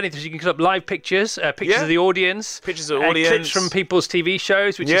cut up anything. So you can cut up live pictures, pictures of the audience, clips from people's TV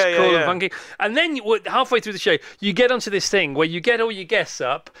shows, which is cool and funky. And then halfway through the show, you get onto this thing where you get all your guests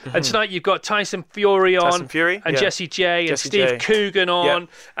up, and tonight you've got Tyson Fury on, and Jessie J, and Steve Coogan on,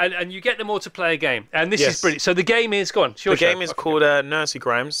 and you get them all to play a game. And this is brilliant. So the game is, go on, it's your show. The game is called Nursery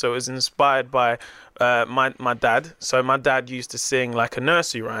Rhymes, so it was inspired by my dad. So my dad used to sing like a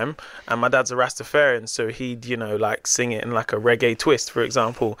nursery rhyme, and my dad's a Rastafarian, so he'd like sing it in like a reggae twist, for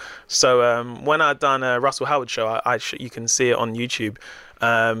example. So when I done a Russell Howard show, you can see it on YouTube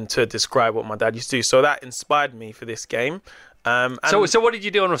to describe what my dad used to do. So that inspired me for this game. So what did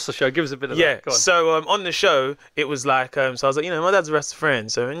you do on Russell's show? Give us a bit of that. Go on. So on the show, it was like, so I was like, my dad's a Rastafarian.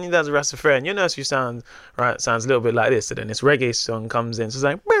 So when your dad's a Rastafarian, your nursery sounds a little bit like this. So then this reggae song comes in. So it's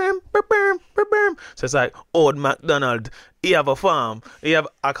like, bam, bam, bam, bam, bam. So it's like, Old MacDonald, he have a farm.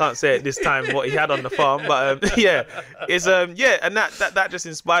 I can't say it this time what he had on the farm, but it's and that just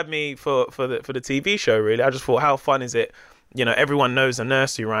inspired me for the TV show. Really, I just thought, how fun is it everyone knows a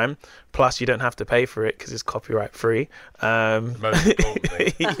nursery rhyme. Plus, you don't have to pay for it because it's copyright free. Most important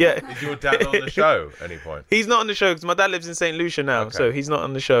thing. Yeah. Is your dad on the show at any point? He's not on the show because my dad lives in St. Lucia now, so he's not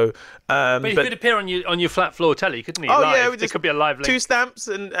on the show. But he could appear on your flat floor telly, couldn't he? Oh live. yeah, There could be a live link. 2 stamps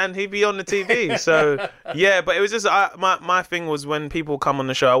and he'd be on the TV. So yeah, but it was just my thing was when people come on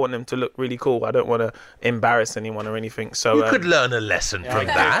the show, I want them to look really cool. I don't want to embarrass anyone or anything. So you could learn a lesson from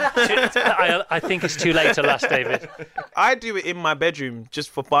that. I think it's too late to last, David. I do it in my bedroom just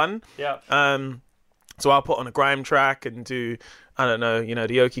for fun. Yeah. So I'll put on a grime track and do, I don't know,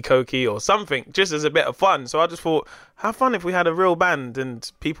 the Okie Kokie or something, just as a bit of fun. So I just thought, how fun if we had a real band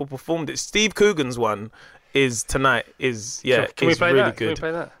and people performed it. Steve Coogan's one is tonight. Can we play really that? Good. Can we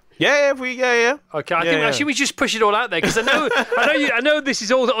play that? Yeah. Okay, I think actually we just push it all out there because I know this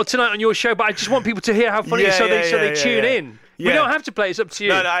is all tonight on your show, but I just want people to hear how funny it is so they tune in. Yeah. We don't have to play. It's up to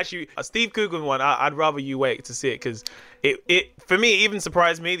you. No, actually, a Steve Coogan one, I'd rather you wait to see it because it for me, it even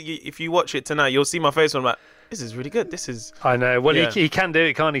surprised me. If you watch it tonight, you'll see my face when I'm like, this is really good. This is. I know. Well, he can do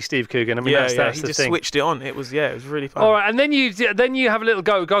it, can't he, Steve Coogan? I mean, that's he the just thing. switched it on. It was really fun. All right, and then you have a little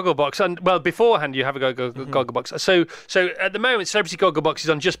goggle box, and beforehand you have a goggle box. So at the moment, Celebrity Goggle Box is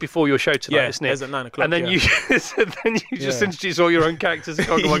on just before your show tonight, isn't it? It's at 9:00. And then you just introduce all your own characters at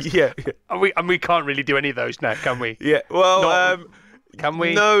Goggle Box. Yeah. And we can't really do any of those now, can we? Yeah. Well, can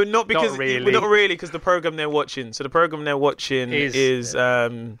we? No, not because not really because the program they're watching. So the program they're watching is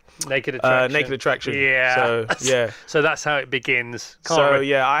Naked Attraction. Naked Attraction. Yeah. So yeah. So that's how it begins.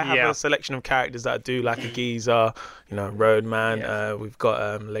 I have a selection of characters that I do, like a geezer, Roadman. We've got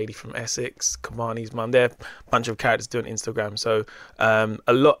a lady from Essex, Kamani's mum. There are a bunch of characters doing Instagram. So a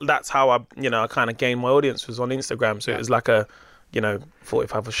lot. That's how I kind of gained my audience was on Instagram. So it was like a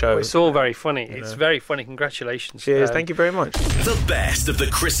 45 show. Well, it's all very funny. It's very funny. Congratulations. Cheers. Thank you very much. The best of the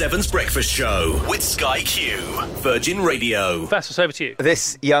Chris Evans Breakfast Show with Sky Q, Virgin Radio. Vassos, over to you.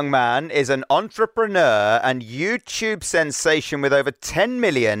 This young man is an entrepreneur and YouTube sensation with over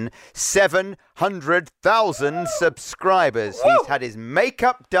 10,700,000 subscribers. Woo! He's had his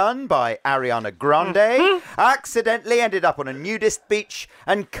makeup done by Ariana Grande, accidentally ended up on a nudist beach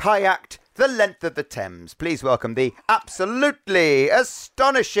and kayaked the length of the Thames. Please welcome the absolutely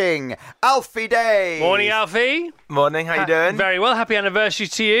astonishing Alfie Day. Morning, Alfie. Morning, how you doing? Very well. Happy anniversary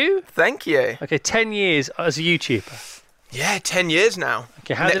to you. Thank you. Okay, 10 years as a YouTuber. Yeah, 10 years now.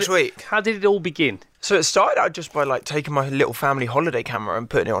 Okay, next week. How did it all begin? So it started out just by taking my little family holiday camera and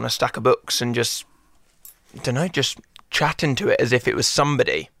putting it on a stack of books and just chatting to it as if it was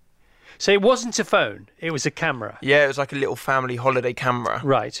somebody. So it wasn't a phone, it was a camera. Yeah, it was like a little family holiday camera.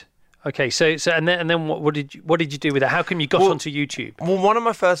 Right. Okay, so and then what did you do with it? How come you got onto YouTube? Well, one of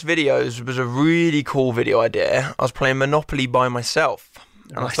my first videos was a really cool video idea. I was playing Monopoly by myself,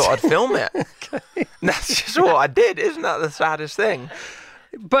 and I thought I'd film it. Okay. That's just what I did. Isn't that the saddest thing?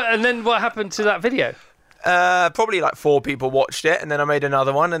 And then what happened to that video? Probably 4 people watched it, and then I made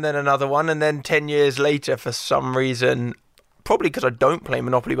another one, and then another one, and then 10 years later, for some reason, probably because I don't play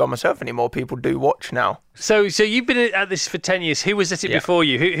Monopoly by myself anymore, people do watch now. So you've been at this for 10 years. Who was at it before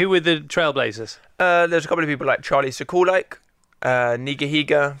you? Who were the trailblazers? There's a couple of people like Charlie Sokulike, Niga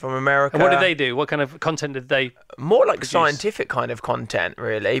Higa from America. And what did they do? What kind of content did they More like produce? Scientific kind of content,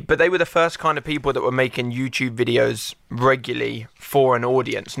 really. But they were the first kind of people that were making YouTube videos regularly for an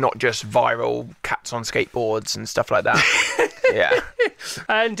audience, not just viral cats on skateboards and stuff like that. Yeah.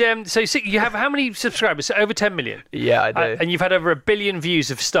 And so you have how many subscribers? So over 10 million? Yeah, I do. And you've had over 1 billion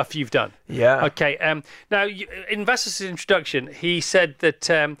views of stuff you've done? Yeah. Okay. Now, in Vassos' introduction, he said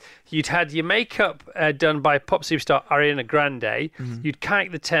that you'd had your makeup done by pop superstar Ariana Grande. Mm-hmm. You'd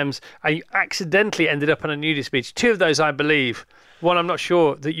kayaked the Thames, and you accidentally ended up on a nudist beach. 2 of those, I believe. One, I'm not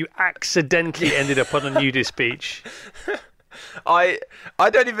sure that you accidentally ended up on a nudist beach. I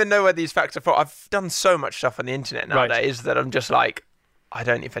don't even know where these facts are from. I've done so much stuff on the internet nowadays that I'm just like, I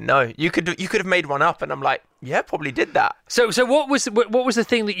don't even know. You could have made one up, and I'm like, yeah, probably did that. So what was the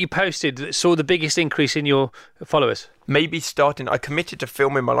thing that you posted that saw the biggest increase in your followers? Maybe I committed to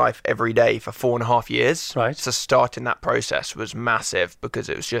filming my life every day for 4.5 years. Right. So starting that process was massive because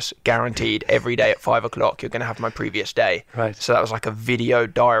it was just guaranteed every day at 5 o'clock you're going to have my previous day. Right. So that was like a video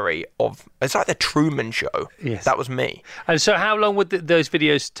diary it's like the Truman Show. Yes. That was me. And so how long would those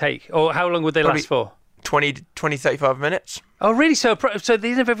videos take, or how long would they last for? 20, 35 minutes. Oh, really? So the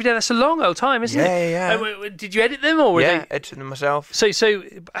end of every day, that's a long old time, isn't it? Yeah. Did you edit them, or were they... edited them myself. So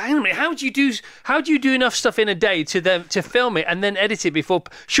hang on a minute. How do you do enough stuff in a day to film it and then edit it before?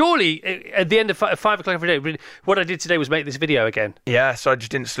 Surely at the end of 5 o'clock every day, what I did today was make this video again. Yeah, so I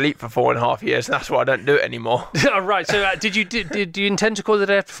just didn't sleep for 4.5 years. That's why I don't do it anymore. Oh, right. So did you intend to call it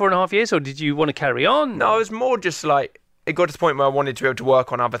after 4.5 years, or did you want to carry on? No, it was more just like, it got to the point where I wanted to be able to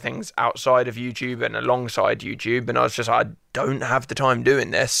work on other things outside of YouTube and alongside YouTube, and I was just like, I don't have the time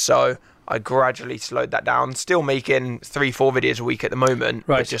doing this, so I gradually slowed that down. Still making 3-4 videos a week at the moment,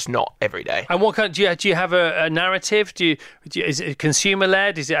 but just not every day. And what kind? Do you have a narrative? Is it consumer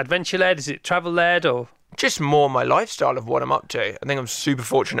led? Is it adventure led? Is it travel led? Or just more my lifestyle of what I'm up to? I think I'm super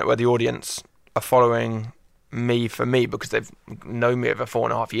fortunate where the audience are following me for me because they've known me over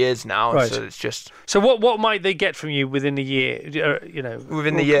 4.5 years now. Right. So it's just. So what might they get from you within a year?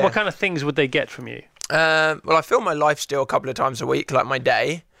 Within the year. What kind of things would they get from you? Well, I film my life still a couple of times a week, like my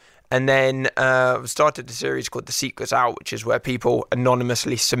day. And then I've started a series called The Secrets Out, which is where people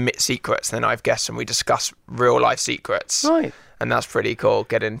anonymously submit secrets. And then I have guests and we discuss real life secrets. Right. And that's pretty cool.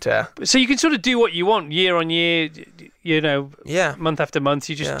 Get into. So you can sort of do what you want year on year, month after month.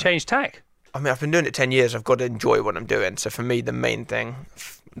 You just change tack. I mean, I've been doing it 10 years. I've got to enjoy what I'm doing. So for me, the main thing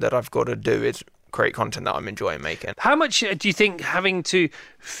that I've got to do is create content that I'm enjoying making. How much do you think having to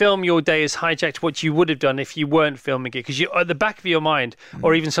film your day has hijacked what you would have done if you weren't filming it? Because at the back of your mind,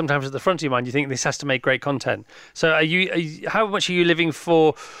 or even sometimes at the front of your mind, you think this has to make great content. So how much are you living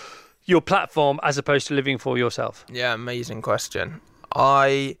for your platform as opposed to living for yourself? Yeah, amazing question.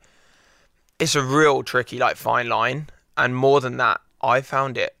 It's a real tricky, fine line. And more than that, I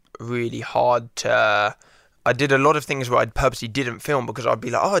found it really hard to. I did a lot of things where I purposely didn't film because I'd be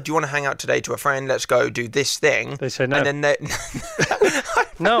like, oh, do you want to hang out today to a friend? Let's go do this thing. They say no. And then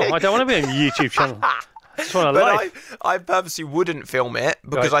no, I don't want to be on a YouTube channel. I just want to live. I purposely wouldn't film it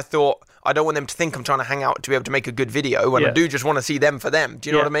because I thought I don't want them to think I'm trying to hang out to be able to make a good video when I do just want to see them for them. Do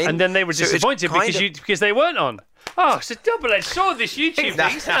you know what I mean? And then they were disappointed because they weren't on. Oh, it's a double-edged sword, this YouTube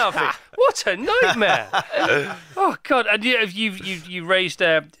thing, isn't it? What a nightmare. Oh, God. And you raised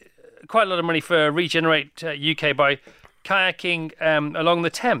quite a lot of money for Regenerate UK by kayaking along the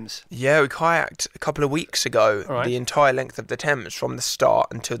Thames. Yeah, we kayaked a couple of weeks ago, the entire length of the Thames from the start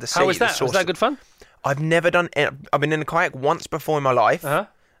until the sea. How was that? Was that good fun? I've never done it. I've been in a kayak once before in my life,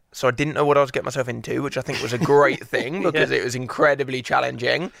 so I didn't know what I was getting myself into, which I think was a great thing because it was incredibly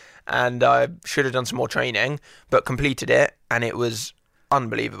challenging and I should have done some more training, but completed it and it was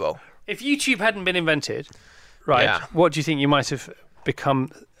unbelievable. If YouTube hadn't been invented, what do you think you might have become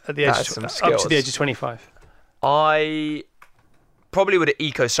at the age up to the age of 25? I probably would have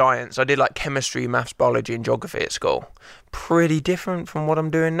eco-science. I did chemistry, maths, biology and geography at school. Pretty different from what I'm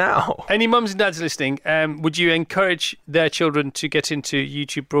doing now. Any mums and dads listening, would you encourage their children to get into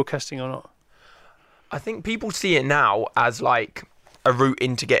YouTube broadcasting or not? I think people see it now as a route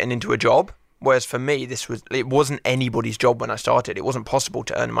into getting into a job. Whereas for me, it wasn't anybody's job when I started. It wasn't possible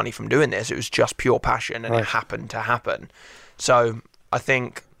to earn money from doing this. It was just pure passion and it happened to happen. So I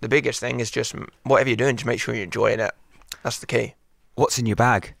think the biggest thing is just whatever you're doing, just make sure you're enjoying it. That's the key. What's in your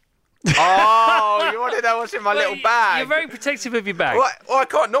bag? Oh, you want to know what's in my little bag? You're very protective of your bag. Well, I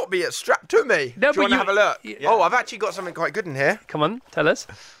can't not be. It's strapped to me. No, Do you want to have a look? Yeah. Oh, I've actually got something quite good in here. Come on, tell us.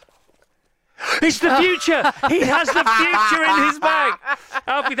 It's the future. He has the future in his bag.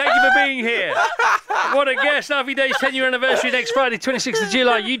 Alfie, thank you for being here. What a guest. Alfie Day's 10-year anniversary next Friday, 26th of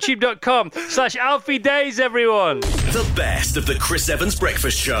July. YouTube.com/Alfie Days, everyone. The best of the Chris Evans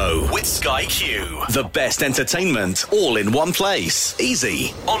Breakfast Show with Sky Q. The best entertainment all in one place.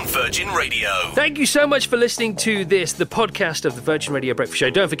 Easy on Virgin Radio. Thank you so much for listening to this, the podcast of the Virgin Radio Breakfast Show.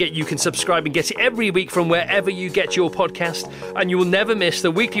 Don't forget you can subscribe and get it every week from wherever you get your podcast, and you will never miss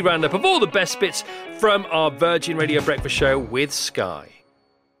the weekly roundup of all the best bits from our Virgin Radio Breakfast Show with Sky.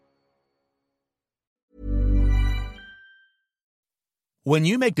 When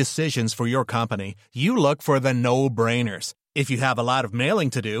you make decisions for your company, you look for the no-brainers. If you have a lot of mailing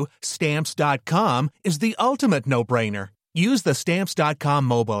to do, Stamps.com is the ultimate no-brainer. Use the Stamps.com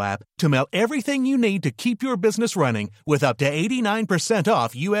mobile app to mail everything you need to keep your business running with up to 89%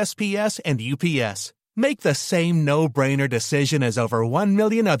 off USPS and UPS. Make the same no-brainer decision as over 1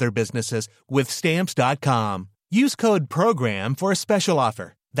 million other businesses with Stamps.com. Use code PROGRAM for a special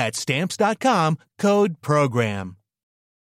offer. That's Stamps.com, code PROGRAM.